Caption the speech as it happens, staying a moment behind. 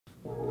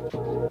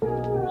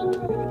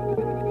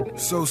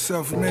So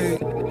self-made.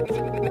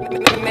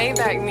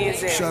 Maybach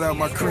music. Shout out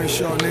my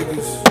Crenshaw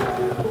niggas.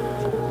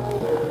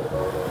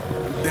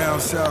 Down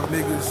south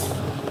niggas.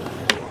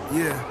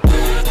 Yeah.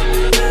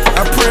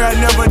 I pray I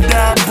never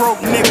die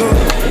broke, nigga.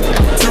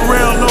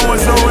 Terrell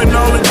Owens owing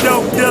all the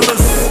dope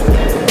dealers.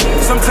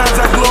 Sometimes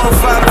I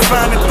glorify the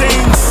finer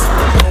things,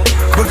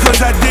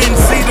 because I didn't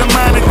see the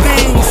minor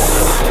things.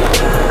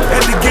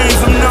 At the games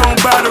I'm known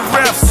by the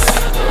refs.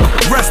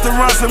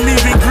 Restaurants I'm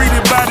even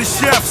greeted by the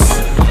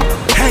chefs.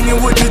 Hanging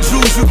with the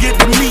Jews, you get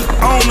to meet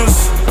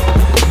owners.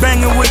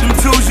 Banging with them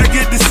tools, you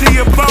get to see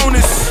a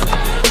bonus.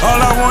 All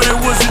I wanted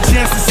was a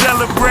chance to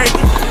celebrate.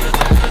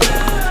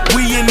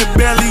 We in the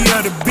belly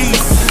of the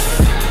beast.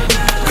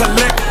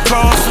 Collect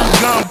calls from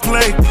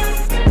gunplay.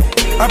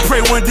 I pray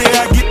one day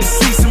I get to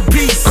see some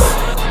peace,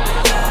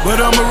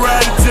 but I'ma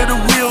ride it till the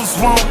wheels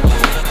won't.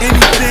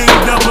 Anything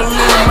double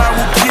M I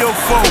will kill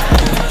for.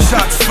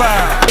 Shots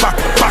fired,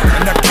 baka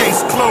baka, now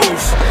case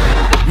closed.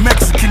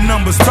 Mexican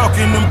numbers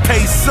talking them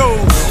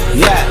pesos.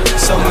 Yeah,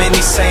 so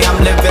many say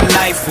I'm living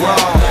life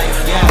wrong.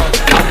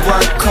 I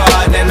work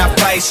hard and I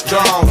fight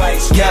strong.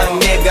 Young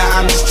nigga,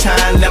 I'm just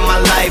trying to live my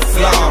life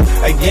long.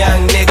 A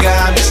young nigga,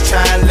 I'm just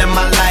trying to live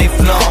my life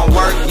long.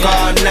 Work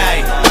all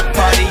night,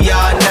 party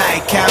all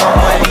night, count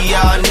money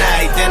all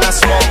night, then I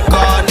smoke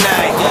all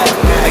night.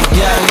 A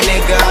young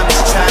nigga, I'm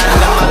just trying to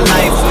live my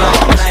life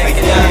long. A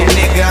young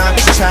nigga, I'm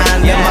just trying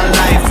to live my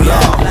life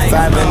long.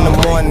 5 in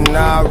the morning,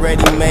 I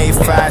already made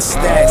 5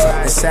 stacks.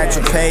 The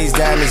satchel pays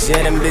diamonds,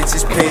 yeah, them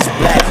bitches pitch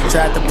black.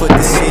 Tried to put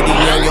the city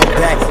on your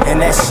back,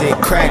 and that shit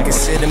crack.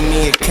 Consider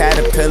me a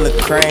caterpillar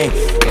crane.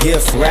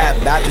 Gift wrap,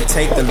 about to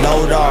take the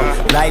load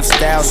off.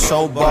 Lifestyle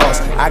show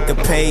boss, I could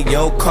pay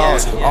your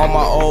cost. All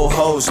my old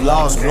hoes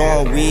lost,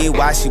 blowing weed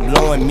while she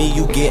blowing me,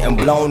 you getting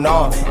blown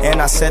off.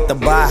 And I set the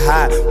bar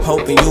high,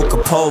 hoping you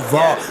could pole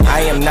vault.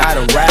 I am not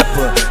a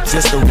rapper,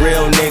 just a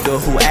real nigga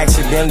who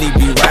accidentally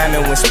be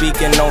rhyming when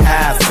speaking on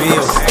how I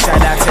feel.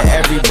 Shout out to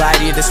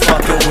everybody that's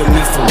fucking with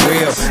me for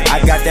real. I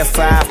got that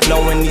fire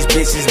flowing, these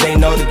bitches, they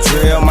know the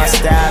drill. My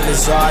style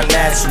is all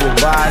natural,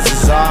 bars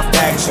is all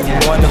factual.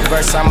 On the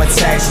verse, I'ma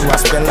tax you, I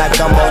spend like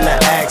I'm on the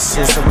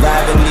axle.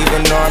 Surviving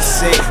even though I'm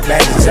sick,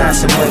 Magic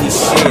Johnson money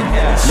shit.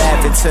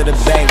 Laughing to the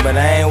bank, but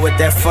I ain't with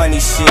that funny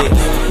shit.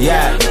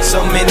 Yeah,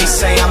 so many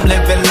say I'm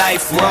living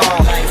life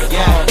wrong.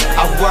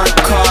 I work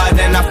hard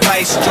and I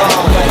fight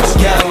strong.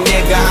 Young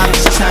nigga, I'm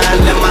just trying to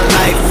live my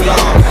life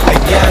long. A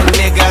young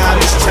nigga, I'm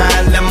just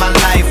trying to live my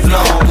life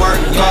long. Work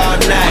all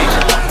night,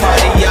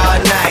 party all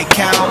night,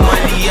 count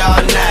money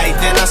all night,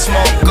 then I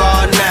smoke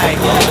all night.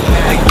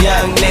 A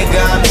young nigga,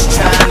 I'm just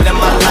trying to live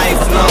my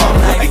life long.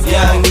 A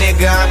young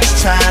nigga, I'm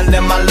just trying to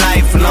live my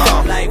life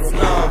long.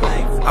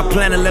 I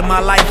plan to live my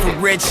life a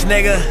rich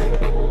nigga.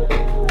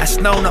 That's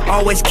known to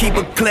always keep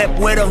a clip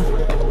with him.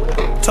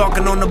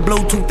 Talking on the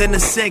Bluetooth in the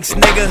 6,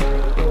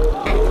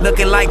 nigga.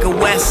 Looking like a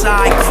West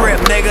Side Crip,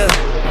 nigga.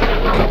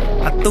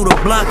 I threw the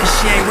blunt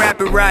cause she ain't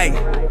rapping right.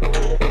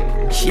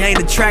 She ain't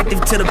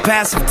attractive to the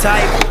passive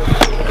type.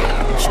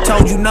 She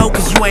told you no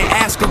cause you ain't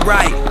asking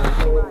right.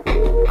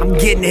 I'm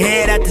getting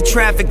ahead at the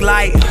traffic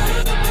light.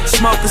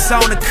 Smokers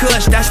on the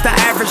kush, that's the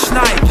average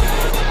night.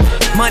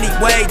 Money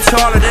way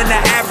taller than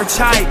the average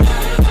height.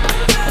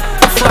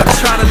 Fuck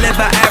trying to live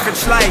an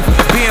average life.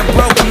 Being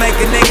broke will make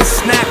a nigga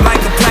snap like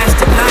a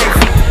plastic knife.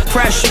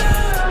 Pressure,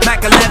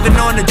 Mac 11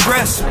 on the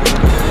dresser.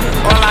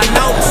 All I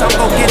know is I'm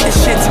gon' get this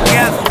shit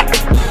together.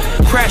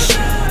 Pressure,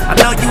 I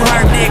know you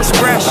heard the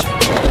expression.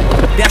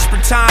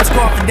 Desperate times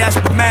call for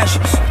desperate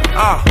measures.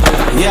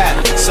 Yeah,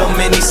 so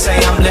many say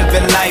I'm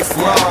living life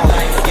wrong.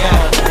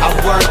 I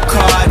work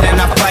hard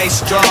and I fight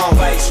strong.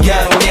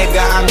 Young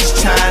nigga, I'm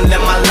just trying to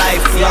live my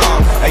life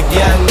long. A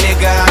young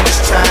nigga, I'm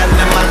just trying to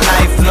live my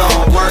life long.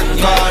 Work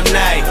all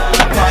night,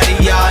 party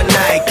all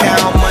night,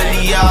 count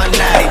money all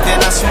night,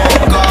 then I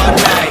smoke all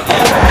night.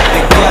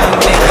 A young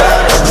nigga,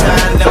 I'm just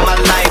trying to live my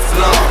life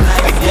long.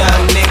 A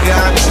young nigga,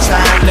 I'm just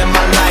trying to live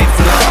my life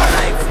long.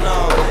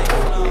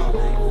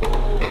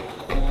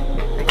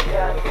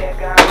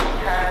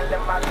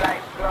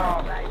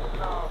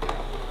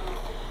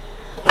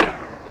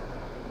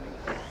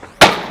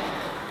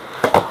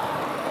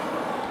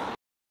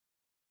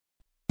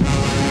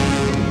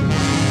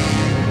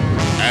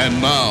 And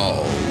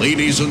now,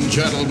 ladies and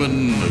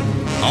gentlemen,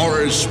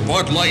 our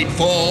spotlight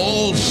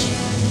falls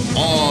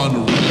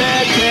on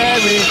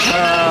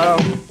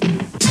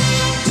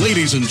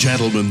Ladies and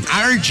gentlemen,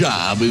 our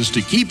job is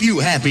to keep you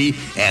happy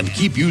and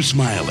keep you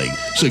smiling.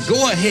 So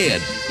go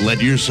ahead,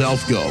 let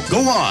yourself go. Go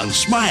on,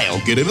 smile,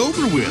 get it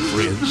over with,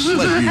 friends.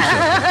 Let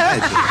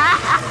yourself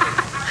go.